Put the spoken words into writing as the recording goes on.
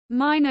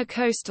Minor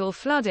coastal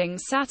flooding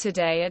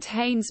Saturday at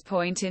Haynes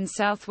Point in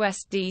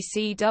southwest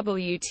D.C.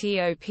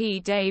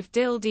 WTOP Dave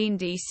Dildeen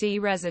D.C.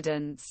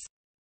 residents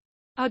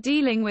are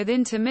dealing with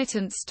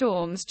intermittent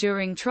storms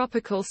during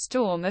Tropical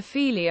Storm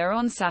Ophelia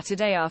on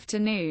Saturday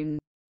afternoon.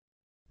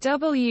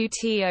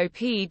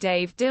 WTOP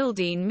Dave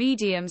Dildeen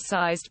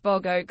medium-sized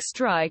bog oak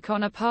strike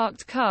on a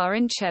parked car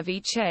in Chevy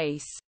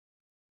Chase.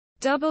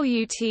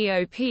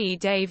 WTOP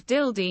Dave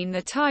Dildeen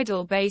The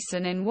tidal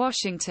basin in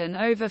Washington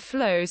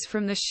overflows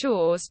from the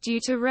shores due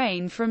to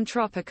rain from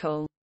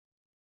Tropical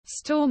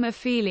Storm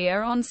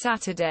Ophelia on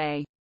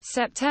Saturday,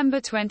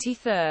 September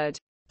 23,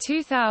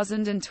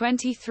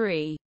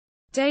 2023.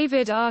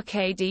 David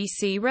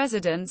RKDC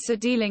residents are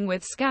dealing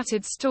with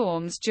scattered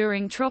storms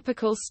during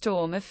Tropical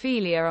Storm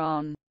Ophelia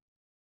on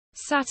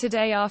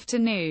Saturday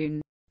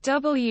afternoon.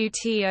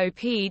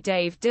 WTOP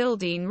Dave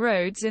Dildeen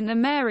roads in the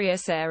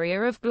Marius area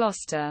of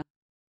Gloucester,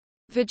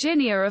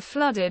 Virginia are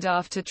flooded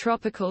after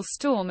Tropical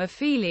Storm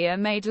Ophelia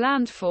made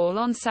landfall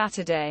on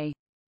Saturday,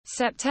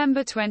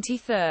 September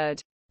 23,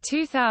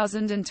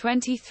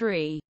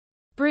 2023,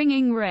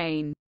 bringing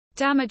rain,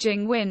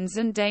 damaging winds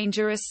and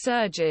dangerous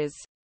surges.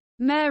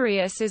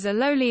 Marius is a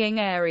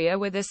low-lying area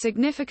with a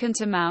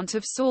significant amount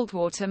of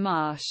saltwater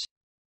marsh,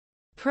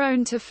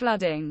 prone to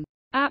flooding.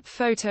 App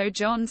photo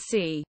John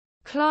C.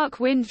 Clark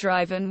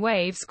wind-driven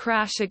waves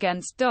crash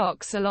against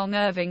docks along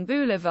Irving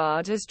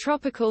Boulevard as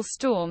Tropical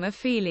Storm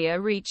Ophelia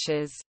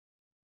reaches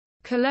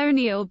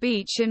Colonial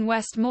Beach in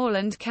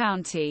Westmoreland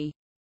County,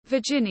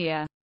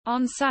 Virginia.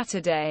 On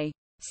Saturday,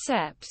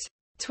 Sept.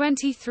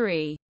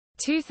 23,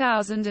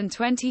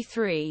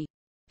 2023.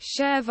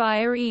 Share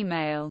via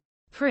email.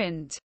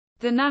 Print.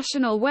 The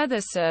National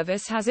Weather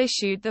Service has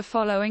issued the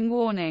following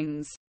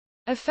warnings.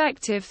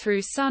 Effective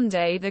through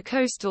Sunday, the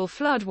coastal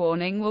flood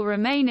warning will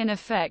remain in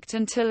effect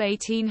until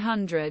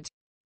 1800.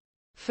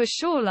 For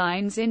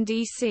shorelines in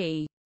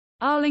D.C.,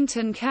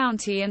 Arlington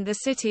County and the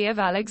city of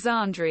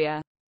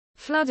Alexandria,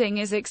 flooding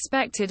is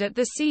expected at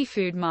the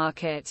seafood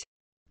market,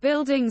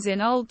 buildings in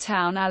Old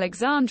Town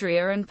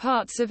Alexandria and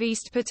parts of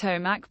East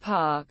Potomac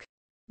Park.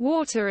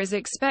 Water is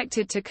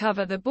expected to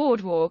cover the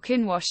boardwalk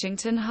in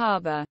Washington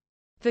Harbor.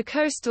 The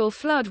coastal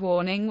flood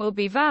warning will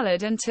be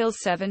valid until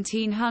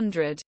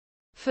 1700.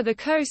 For the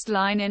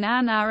coastline in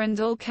Anne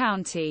Arundel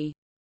County,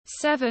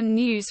 7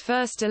 News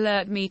First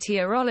Alert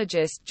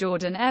meteorologist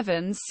Jordan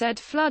Evans said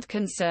flood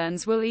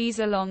concerns will ease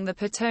along the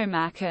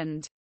Potomac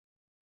and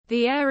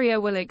the area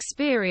will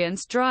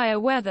experience drier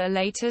weather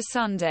later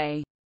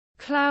Sunday.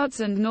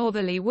 Clouds and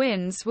northerly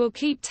winds will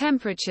keep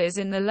temperatures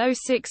in the low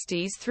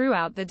 60s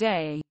throughout the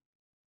day.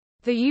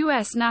 The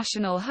U.S.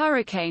 National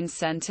Hurricane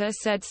Center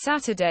said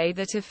Saturday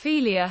that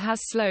Ophelia has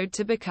slowed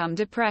to become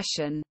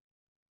depression,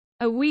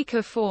 a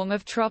weaker form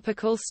of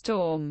tropical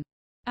storm,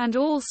 and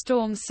all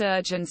storm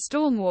surge and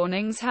storm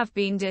warnings have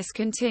been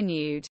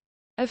discontinued.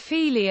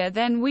 Ophelia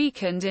then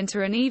weakened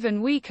into an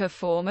even weaker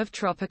form of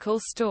tropical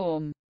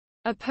storm,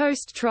 a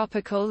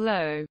post-tropical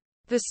low.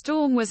 The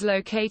storm was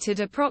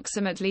located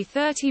approximately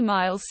 30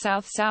 miles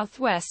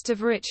south-southwest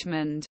of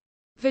Richmond,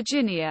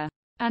 Virginia,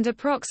 and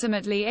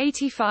approximately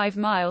 85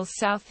 miles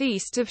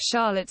southeast of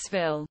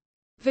Charlottesville,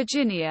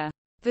 Virginia.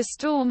 The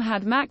storm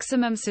had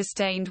maximum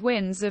sustained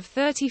winds of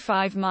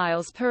 35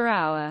 miles per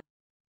hour,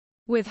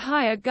 with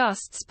higher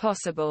gusts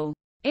possible.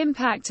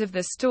 Impact of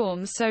the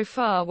storm so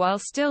far. While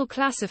still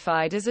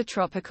classified as a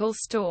tropical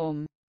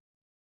storm,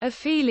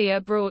 Ophelia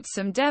brought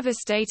some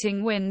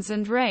devastating winds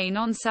and rain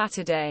on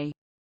Saturday.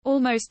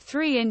 Almost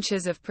 3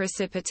 inches of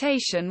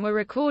precipitation were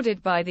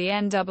recorded by the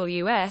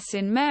NWS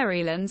in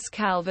Maryland's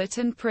Calvert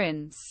and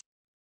Prince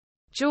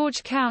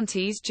George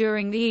counties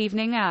during the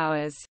evening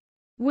hours.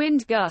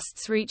 Wind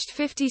gusts reached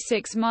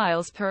 56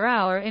 miles per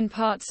hour in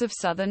parts of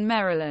southern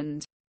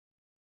Maryland.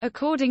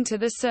 According to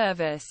the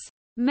service,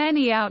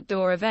 many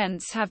outdoor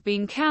events have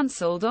been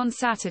cancelled on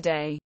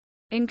Saturday,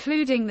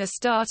 including the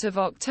start of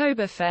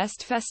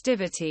Oktoberfest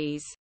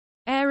festivities,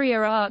 area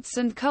arts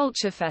and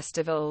culture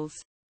festivals,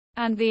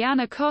 and the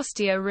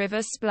Anacostia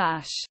River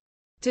Splash.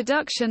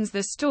 Deductions.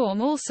 The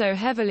storm also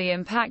heavily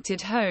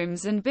impacted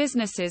homes and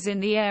businesses in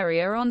the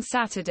area on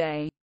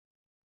Saturday,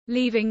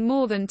 leaving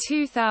more than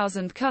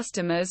 2,000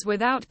 customers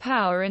without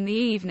power in the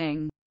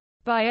evening.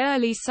 By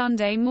early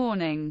Sunday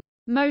morning,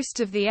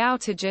 most of the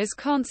outages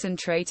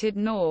concentrated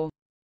north